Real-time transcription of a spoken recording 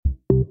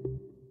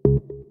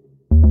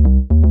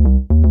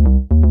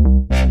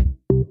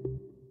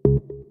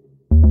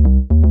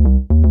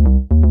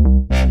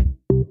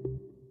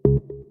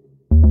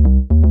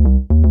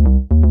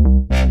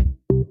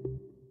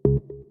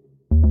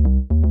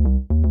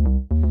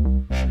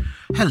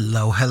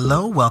Hello,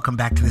 hello. Welcome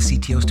back to the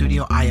CTO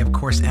studio. I, of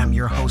course, am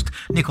your host,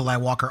 Nikolai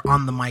Walker,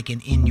 on the mic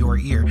and in your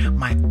ear,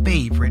 my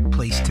favorite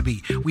place to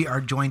be. We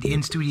are joined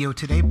in studio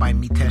today by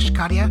Mitesh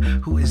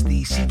Kadia, who is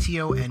the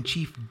CTO and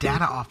Chief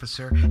Data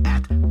Officer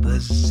at The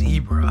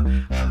Zebra.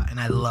 And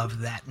I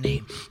love that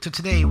name. So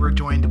today we're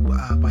joined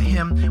by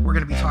him. We're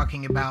going to be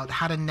talking about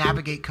how to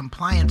navigate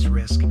compliance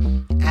risk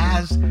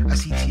as a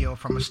CTO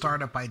from a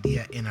startup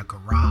idea in a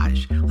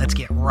garage. Let's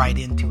get right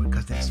into it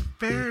because it's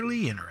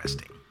fairly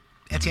interesting.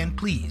 Etienne,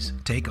 please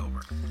take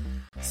over.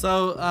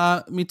 So,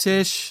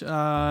 Mitesh,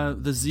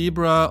 the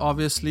Zebra,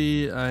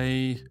 obviously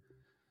a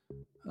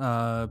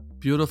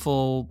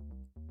beautiful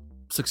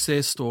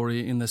success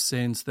story in the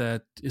sense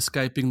that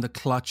escaping the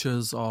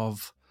clutches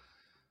of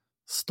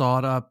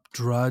startup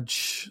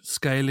drudge,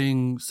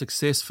 scaling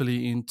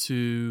successfully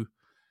into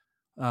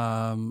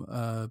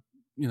a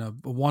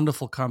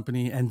wonderful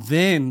company, and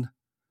then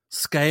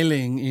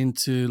scaling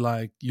into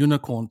like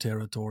unicorn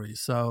territory.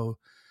 So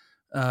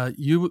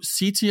you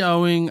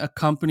CTOing a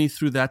company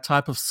through that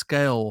type of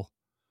scale,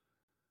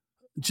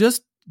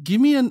 just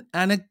give me an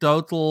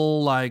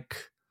anecdotal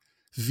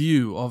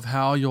view of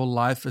how your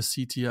life as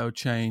CTO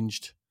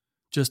changed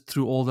just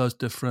through all those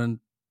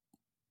different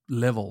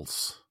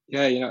levels.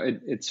 Yeah,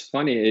 it's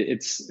funny.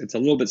 It's a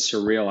little bit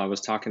surreal. I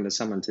was talking to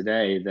someone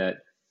today that,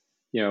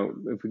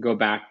 if we go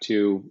back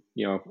to,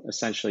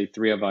 essentially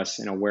three of us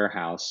in a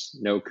warehouse,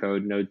 no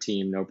code, no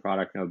team, no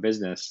product, no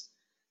business,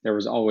 there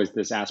was always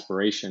this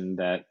aspiration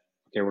that,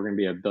 okay, we're going to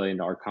be $1 billion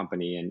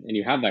company, and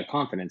you have that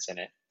confidence in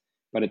it,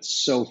 but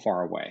it's so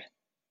far away.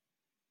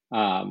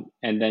 And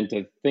then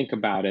to think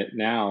about it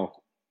now,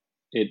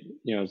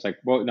 it's like,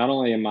 well, not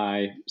only am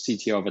I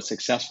CTO of a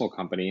successful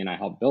company and I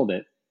helped build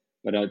it,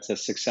 but it's a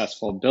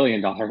successful $1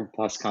 billion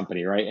plus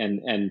company, right?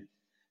 And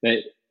that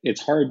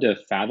it's hard to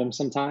fathom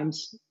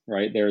sometimes,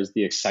 right? There's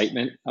the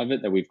excitement of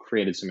it that we've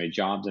created so many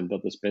jobs and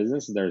built this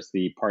business. There's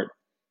the part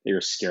that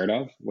you're scared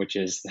of, which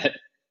is that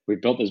we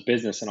built this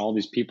business and all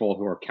these people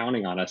who are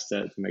counting on us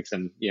to make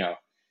some,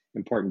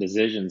 important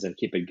decisions and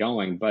keep it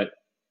going. But,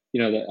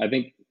 I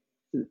think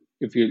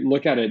if you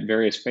look at it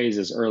various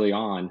phases early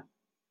on,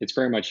 it's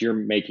very much you're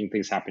making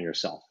things happen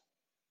yourself,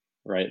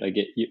 right?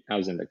 I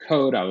was in the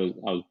code, I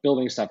was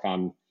building stuff.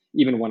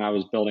 Even when I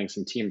was building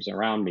some teams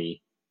around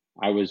me,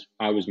 I was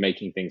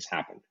making things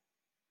happen.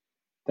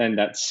 Then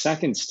that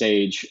second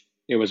stage,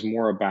 it was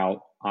more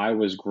about I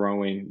was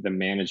growing the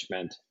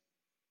management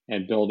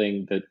and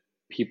building the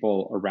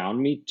people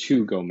around me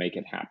to go make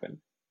it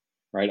happen,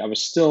 right? I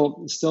was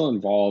still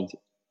involved,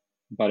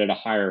 but at a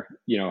higher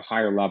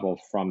level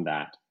from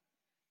that.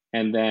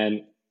 And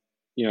then,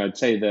 I'd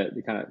say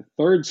the kind of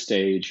third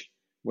stage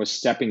was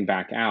stepping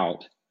back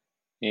out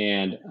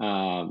and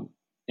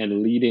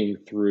leading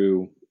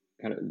through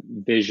kind of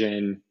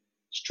vision,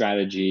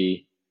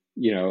 strategy,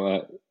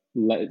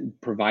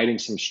 providing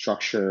some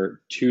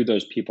structure to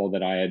those people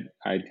that I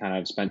had kind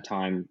of spent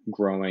time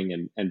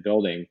growing and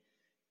building.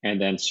 And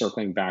then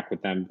circling back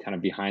with them kind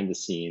of behind the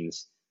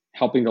scenes,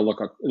 helping to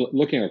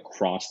looking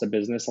across the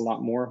business a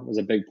lot more was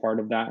a big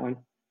part of that one.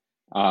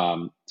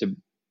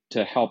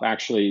 To help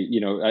actually,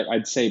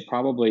 I'd say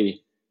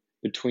probably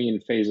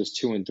between phases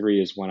 2 and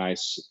 3 is when I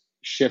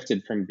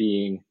shifted from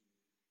being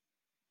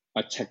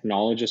a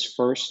technologist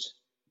first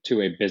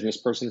to a business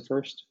person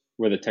first,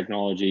 with a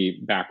technology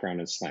background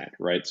and slant,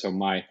 right? So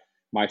my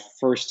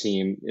first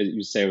team,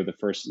 you say with the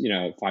first,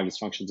 5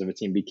 dysfunctions of a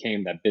team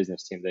became that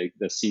business team,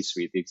 the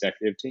C-suite, the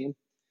executive team.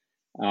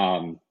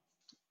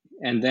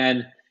 And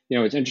then,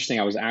 it's interesting.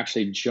 I was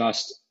actually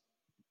just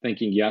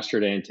thinking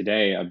yesterday and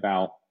today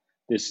about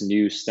this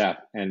new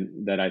step,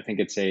 and that I think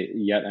it's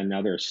yet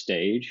another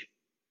stage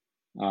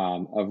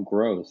of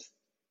growth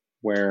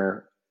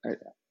where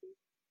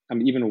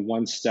I'm even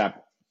one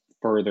step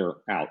further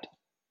out,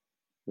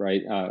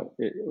 right?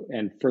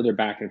 And further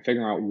back and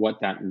figuring out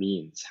what that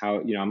means. How,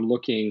 I'm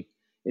looking,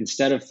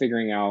 instead of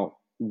figuring out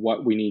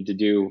what we need to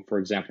do, for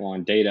example,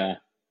 on data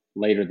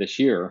later this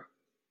year,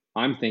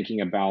 I'm thinking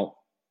about,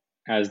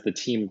 as the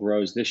team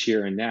grows this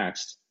year and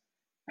next,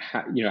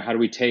 how do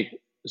we take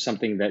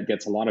something that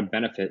gets a lot of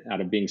benefit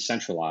out of being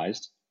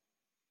centralized,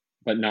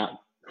 but not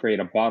create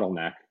a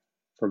bottleneck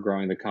for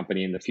growing the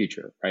company in the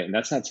future, right? And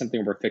that's not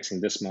something we're fixing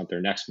this month or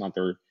next month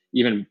or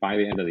even by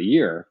the end of the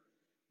year,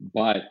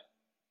 but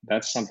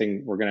that's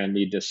something we're going to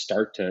need to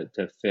start to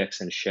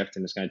fix and shift,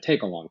 and it's going to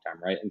take a long time,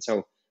 right? And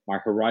so my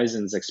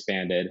horizons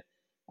expanded,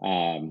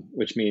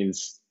 which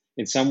means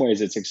in some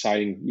ways it's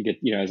exciting. You get,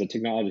 as a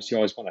technologist, you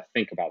always want to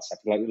think about stuff.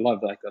 I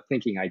love the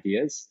thinking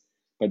ideas,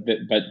 but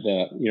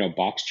the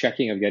box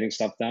checking of getting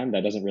stuff done,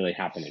 that doesn't really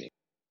happen anymore.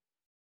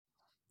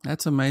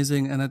 That's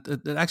amazing, and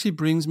it actually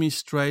brings me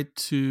straight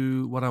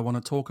to what I want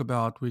to talk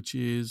about, which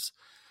is,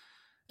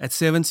 at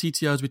 7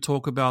 CTOs, we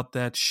talk about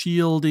that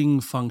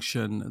shielding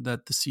function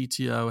that the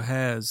CTO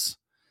has.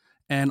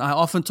 And I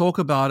often talk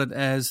about it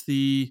as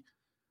the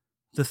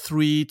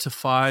 3 to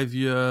 5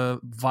 year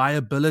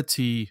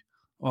viability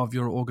of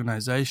your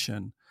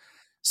organization.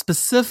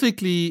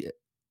 Specifically,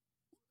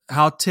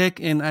 how tech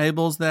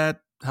enables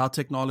that, how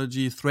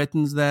technology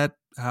threatens that,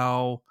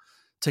 how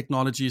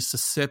technology is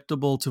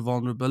susceptible to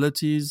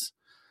vulnerabilities.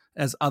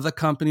 As other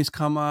companies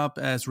come up,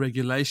 as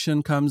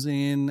regulation comes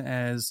in,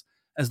 as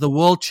the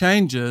world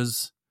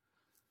changes,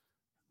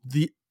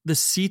 the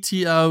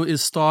CTO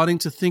is starting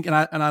to think, and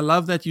I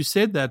love that you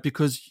said that,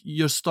 because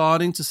you're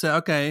starting to say,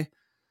 okay,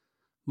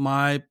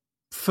 my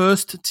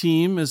first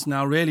team is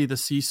now really the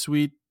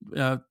C-suite,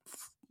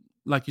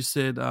 like you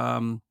said,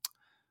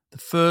 the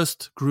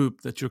first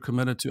group that you're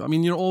committed to. I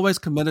mean, you're always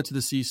committed to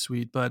the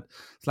C-suite, but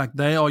it's like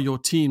they are your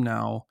team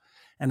now.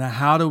 And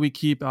how do we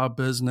keep our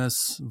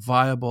business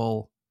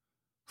viable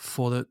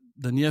for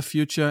the near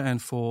future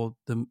and for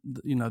the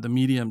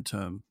medium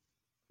term?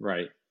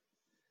 Right.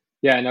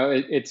 Yeah, no,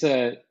 it's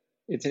an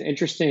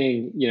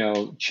interesting,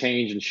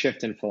 change and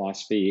shift in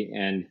philosophy,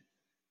 and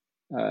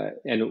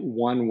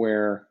one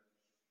where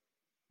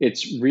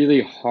it's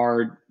really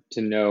hard to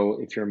know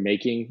if you're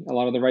making a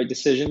lot of the right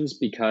decisions,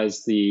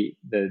 because the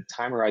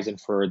time horizon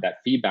for that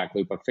feedback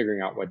loop of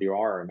figuring out whether you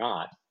are or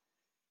not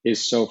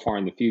is so far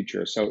in the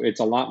future. So it's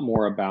a lot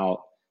more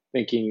about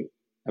thinking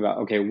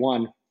about, okay,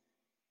 one,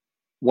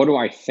 what do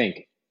I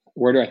think?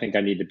 Where do I think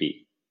I need to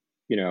be?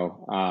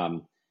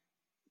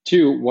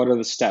 Two, what are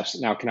the steps?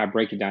 Now, can I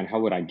break it down?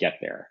 How would I get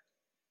there?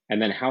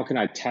 And then how can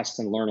I test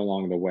and learn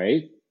along the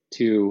way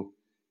to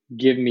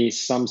give me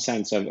some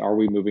sense of, are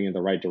we moving in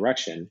the right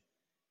direction?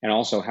 And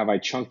also, have I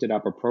chunked it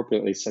up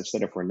appropriately such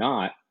that if we're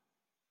not,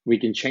 we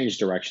can change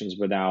directions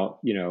without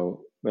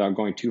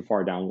going too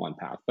far down one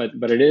path.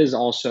 But it is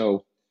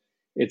also,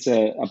 it's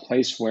a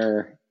place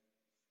where,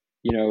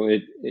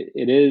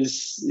 it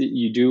is,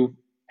 you do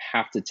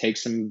have to take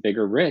some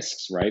bigger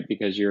risks, right?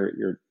 Because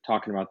you're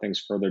talking about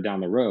things further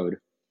down the road,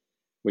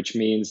 which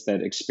means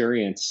that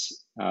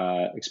experience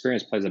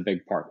plays a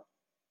big part,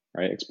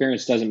 right?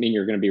 Experience doesn't mean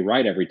you're going to be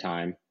right every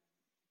time.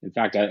 In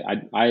fact,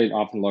 I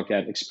often look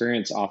at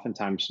experience,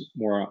 oftentimes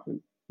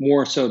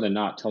more so than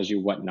not, tells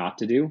you what not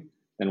to do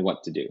than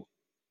what to do.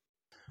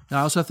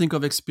 I also think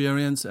of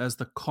experience as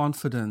the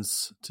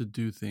confidence to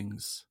do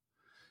things,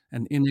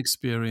 and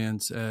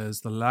inexperience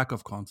as the lack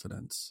of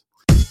confidence.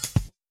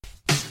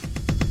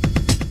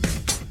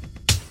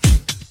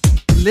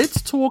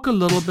 Let's talk a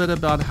little bit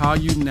about how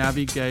you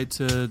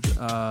navigated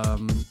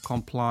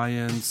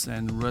compliance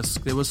and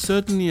risk. There was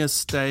certainly a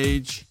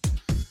stage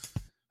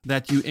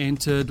that you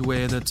entered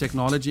where the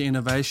technology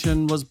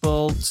innovation was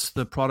built,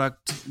 the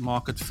product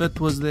market fit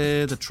was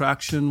there, the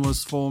traction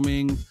was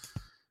forming,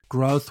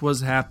 growth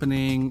was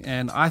happening.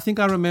 And I think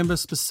I remember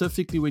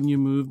specifically when you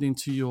moved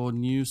into your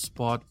new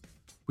spot,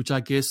 which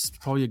I guess is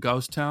probably a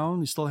ghost town.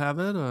 You still have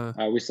it? Or?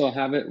 We still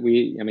have it.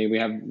 We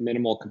have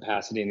minimal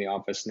capacity in the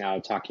office now,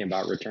 talking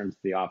about return to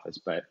the office,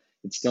 but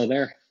it's still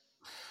there.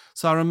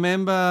 So I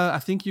remember, I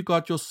think you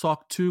got your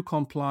SOC 2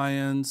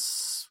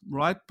 compliance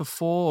right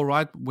before or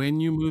right when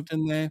you moved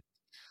in there.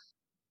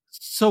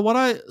 So what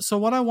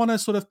I want to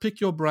sort of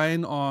pick your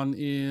brain on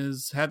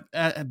is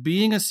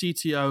being a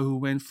CTO who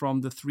went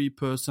from the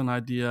 3-person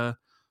idea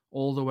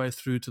all the way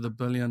through to the $1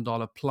 billion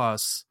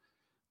plus.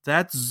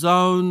 That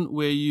zone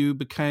where you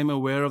became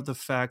aware of the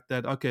fact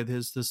that, okay,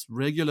 there's this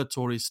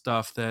regulatory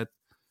stuff that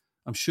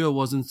I'm sure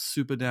wasn't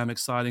super damn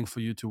exciting for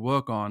you to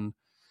work on.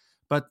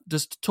 But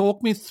just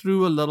talk me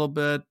through a little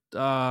bit,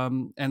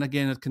 and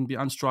again, it can be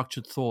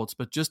unstructured thoughts,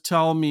 but just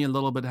tell me a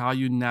little bit how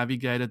you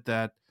navigated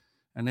that,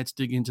 and let's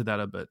dig into that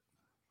a bit.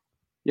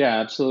 Yeah,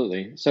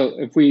 absolutely. So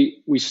if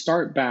we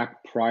start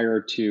back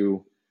prior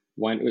to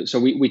when, so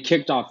we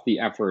kicked off the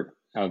effort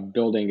of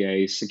building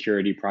a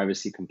security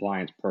privacy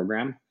compliance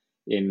program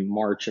in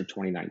March of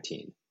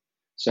 2019.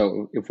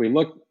 So if we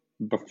look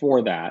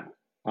before that,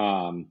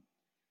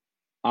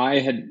 I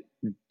had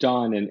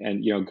done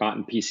and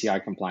gotten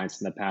PCI compliance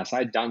in the past.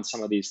 I'd done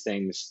some of these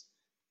things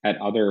at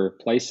other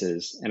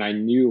places, and I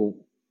knew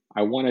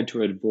I wanted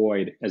to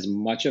avoid as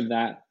much of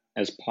that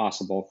as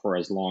possible for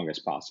as long as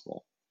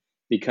possible,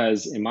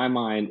 because in my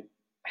mind,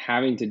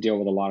 having to deal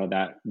with a lot of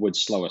that would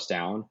slow us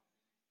down.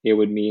 It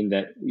would mean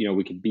that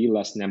we could be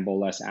less nimble,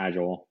 less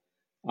agile.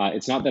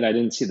 It's not that I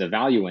didn't see the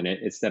value in it.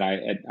 It's that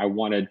I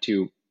wanted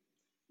to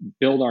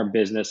build our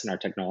business and our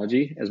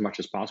technology as much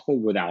as possible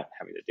without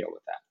having to deal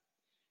with that.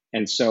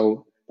 And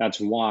so that's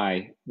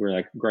why we're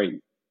like, great.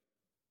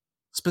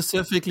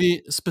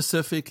 Specifically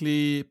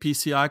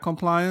PCI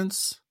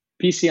compliance?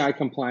 PCI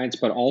compliance,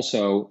 but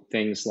also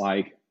things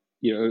like,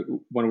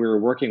 when we were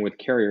working with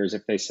carriers,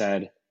 if they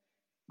said,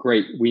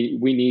 great, we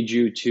need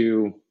you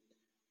to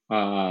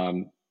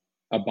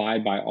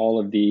abide by all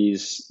of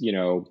these,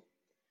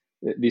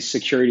 these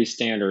security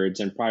standards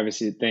and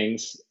privacy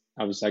things,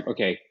 I was like,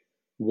 okay,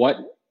 what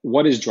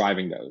is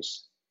driving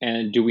those?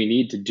 And can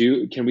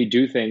we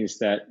do things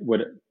that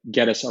would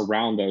get us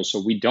around those,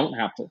 so we don't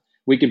have to,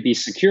 we can be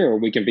secure,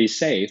 we can be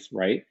safe,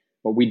 right?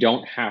 But we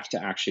don't have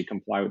to actually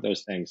comply with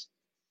those things.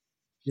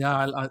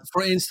 Yeah.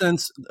 For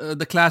instance,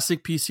 the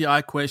classic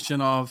PCI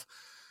question of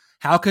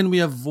how can we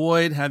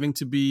avoid having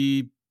to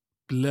be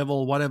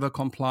level whatever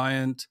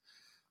compliant?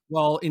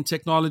 Well, in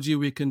technology,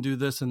 we can do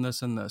this and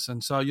this and this.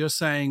 And so you're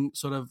saying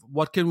sort of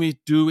what can we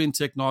do in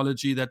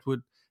technology that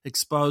would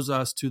expose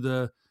us to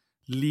the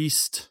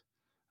least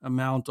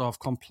amount of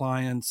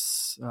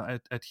compliance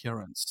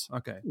adherence.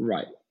 Okay.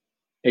 Right.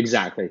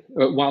 Exactly.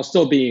 While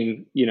still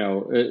being,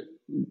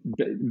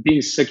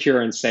 being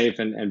secure and safe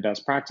and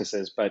best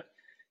practices, but,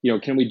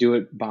 can we do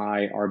it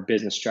by our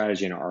business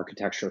strategy and our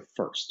architecture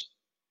first?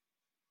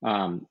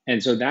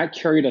 And so that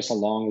carried us a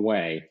long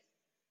way.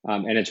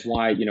 And it's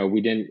why,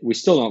 we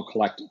still don't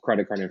collect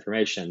credit card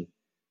information,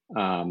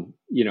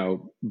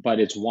 but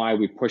it's why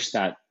we pushed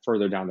that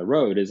further down the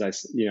road is I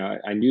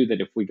knew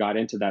that if we got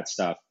into that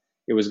stuff,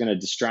 it was going to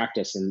distract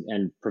us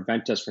and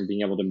prevent us from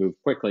being able to move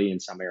quickly in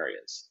some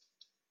areas.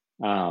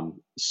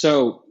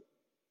 So,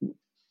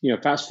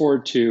 fast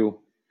forward to,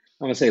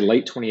 I want to say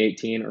late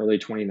 2018, early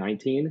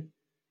 2019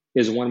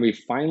 is when we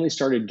finally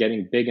started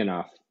getting big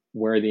enough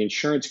where the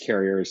insurance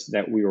carriers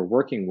that we were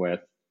working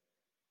with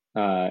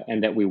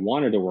and that we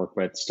wanted to work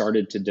with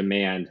started to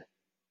demand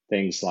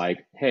things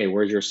like, hey,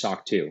 where's your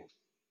SOC 2?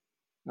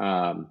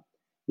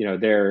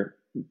 They're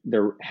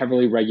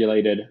heavily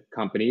regulated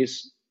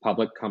companies,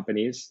 public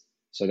companies.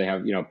 So they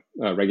have,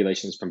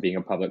 regulations from being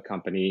a public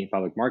company,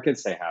 public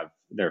markets. They have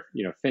their,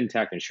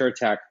 fintech,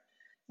 insurtech.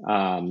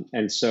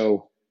 And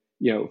so,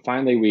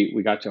 finally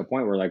we got to a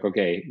point where like,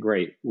 okay,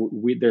 great.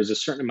 There's a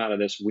certain amount of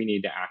this we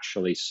need to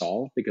actually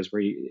solve because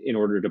in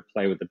order to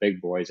play with the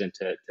big boys and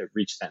to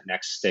reach that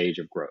next stage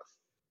of growth.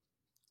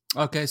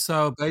 Okay.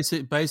 So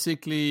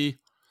basically,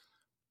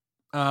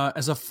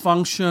 as a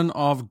function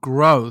of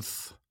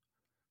growth,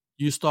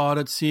 you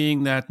started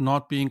seeing that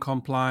not being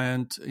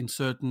compliant in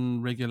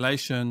certain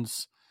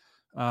regulations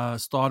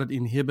started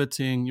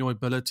inhibiting your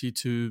ability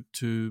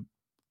to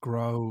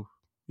grow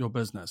your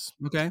business.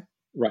 Okay.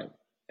 Right.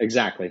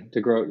 Exactly.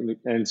 To grow.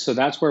 And so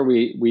that's where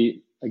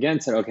we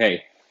again said,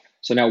 okay,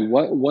 so now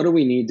what do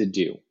we need to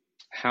do?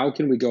 How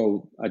can we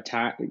go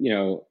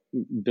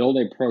build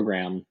a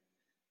program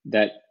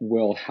that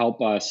will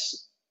help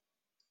us,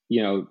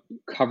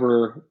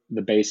 cover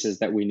the bases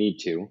that we need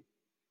to,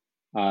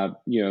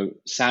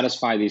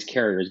 satisfy these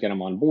carriers, get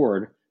them on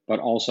board, but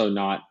also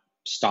not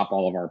stop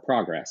all of our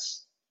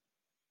progress.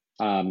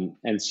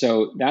 And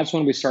so that's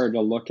when we started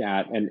to look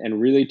at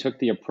and really took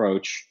the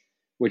approach,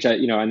 which I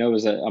know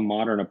is a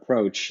modern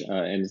approach,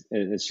 and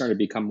it's starting to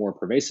become more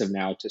pervasive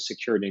now to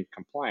security and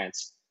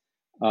compliance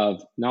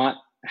of not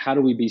how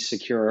do we be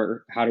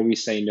secure, how do we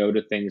say no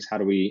to things, how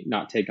do we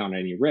not take on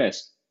any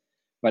risk,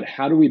 but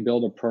how do we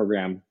build a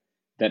program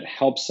that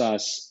helps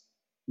us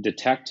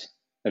detect,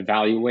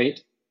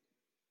 evaluate,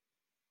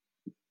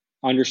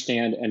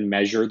 understand and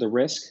measure the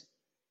risk,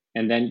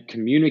 and then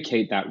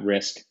communicate that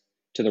risk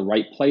to the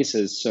right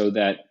places so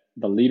that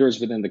the leaders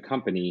within the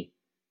company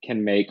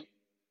can make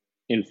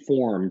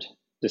informed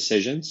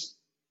decisions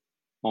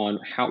on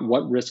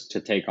what risk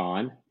to take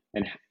on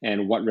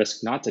and what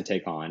risk not to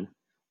take on,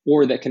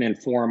 or that can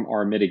inform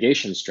our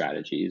mitigation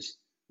strategies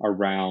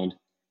around,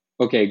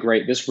 okay,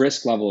 great, this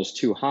risk level is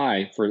too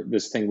high for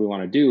this thing we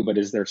want to do, but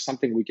is there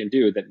something we can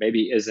do that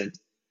maybe isn't,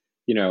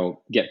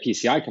 get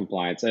PCI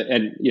compliance?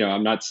 And,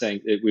 I'm not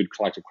saying that we'd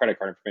collect a credit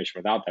card information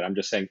without that. I'm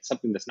just saying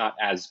something that's not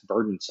as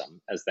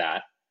burdensome as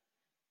that.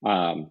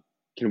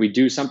 Can we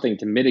do something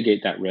to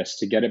mitigate that risk,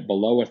 to get it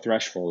below a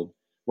threshold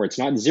where it's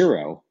not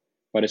zero,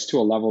 but it's to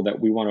a level that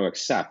we want to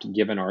accept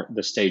given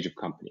the stage of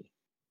company?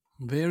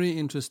 Very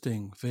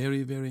interesting.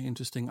 Very, very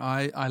interesting.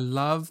 I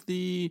love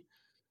the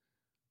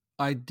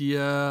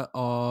idea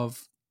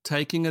of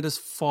taking it as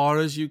far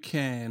as you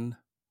can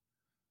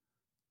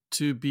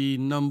to be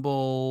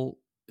nimble,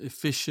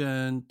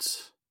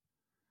 efficient,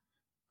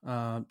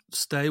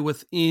 stay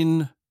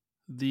within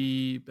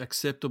the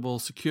acceptable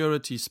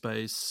security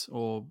space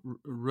or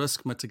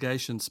risk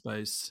mitigation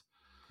space,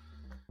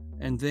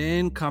 and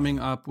then coming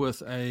up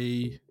with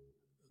a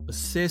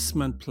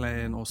assessment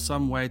plan or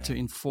some way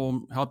to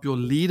help your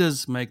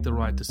leaders make the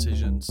right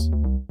decisions.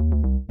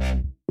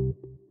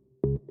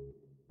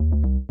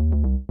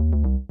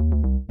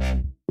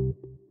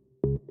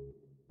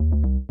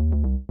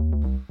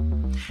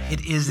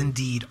 It is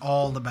indeed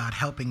all about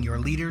helping your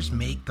leaders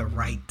make the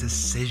right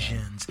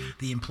decisions.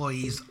 The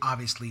employees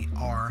obviously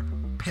are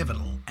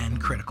pivotal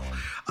and critical.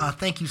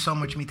 Thank you so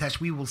much, Mitesh.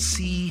 We will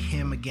see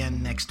him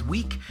again next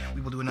week. We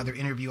will do another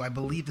interview. I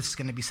believe this is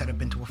going to be set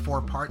up into a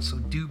 4-part, so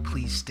do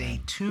please stay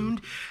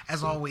tuned.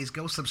 As always,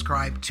 go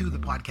subscribe to the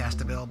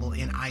podcast available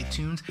in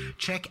iTunes.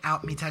 Check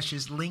out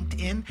Mitesh's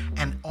LinkedIn,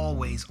 and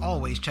always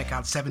check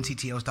out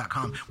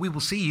 7ctos.com. We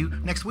will see you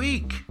next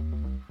week.